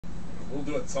We'll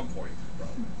do it at some point,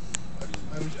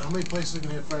 probably. How many places are going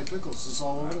to have fried pickles? Is this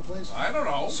all over the place? I don't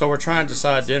know. So we're trying to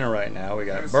decide dinner right now. We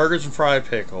got burgers and fried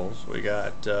pickles. We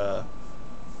got the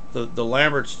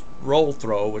Lambert's roll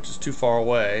throw, which is too far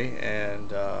away,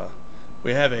 and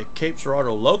we have a Cape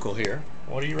Girardeau local here.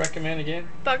 What do you recommend again?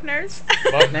 Buckner's.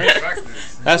 Buckner's.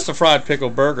 That's the fried pickle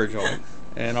burger joint.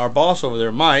 And our boss over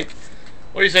there, Mike.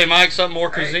 What do you say, Mike? Something more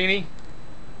cuisine-y?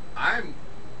 I'm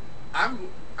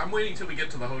waiting till we get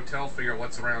to the hotel, figure out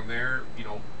what's around there. You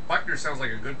know, Buckner sounds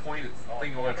like a good point.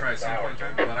 Thing I want to try at some point in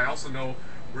time. But I also know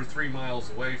we're 3 miles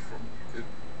away from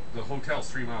the hotel's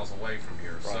 3 miles away from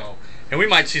here. Right. So, and we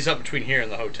might see something between here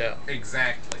and the hotel.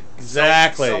 Exactly.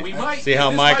 Exactly. So we might see how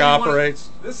Mike operates.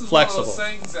 This is flexible. One of those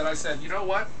things that I said, you know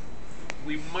what?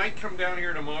 We might come down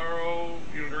here tomorrow,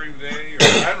 during the day. Or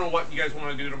I don't know what you guys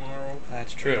want to do tomorrow.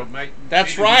 That's true. You know,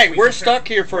 That's right. We're stuck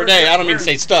here for a day. I don't mean to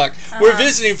say stuck. We're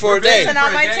visiting for a day. Visiting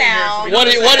on my town.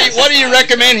 What do you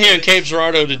recommend here in Cape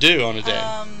Girardeau to do on a day?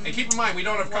 And keep in mind, we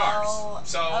don't have cars.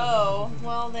 So. Oh,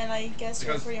 well then I guess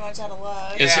you're pretty much out of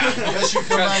luck. Unless you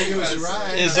come out and give us a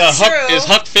ride. Is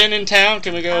Huck Finn in town?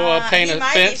 Can we go paint a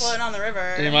fence? He might be floating on the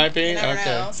river. He might be? You never Okay.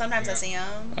 know. Sometimes I see him.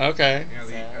 Okay.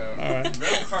 Yeah, all right.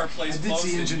 rental car place I did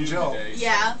see Engine Joe.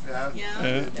 Yeah.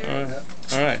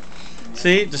 All right.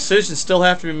 See, decisions still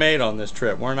have to be made on this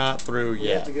trip. We're not through We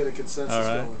yet. have to get a consensus All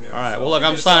right. going here. All right. Well, look,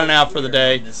 I'm signing out for the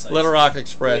day. Little Rock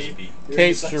Express,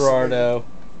 Cape Girardeau,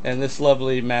 and this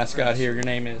lovely mascot here. Your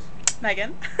name is?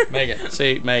 Megan. Megan.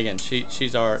 See, Megan.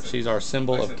 She's our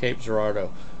symbol of Cape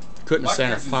Girardeau. Couldn't have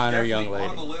sent a finer young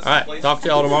lady. All right. Talk to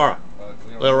y'all tomorrow.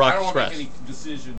 Little Rock Express.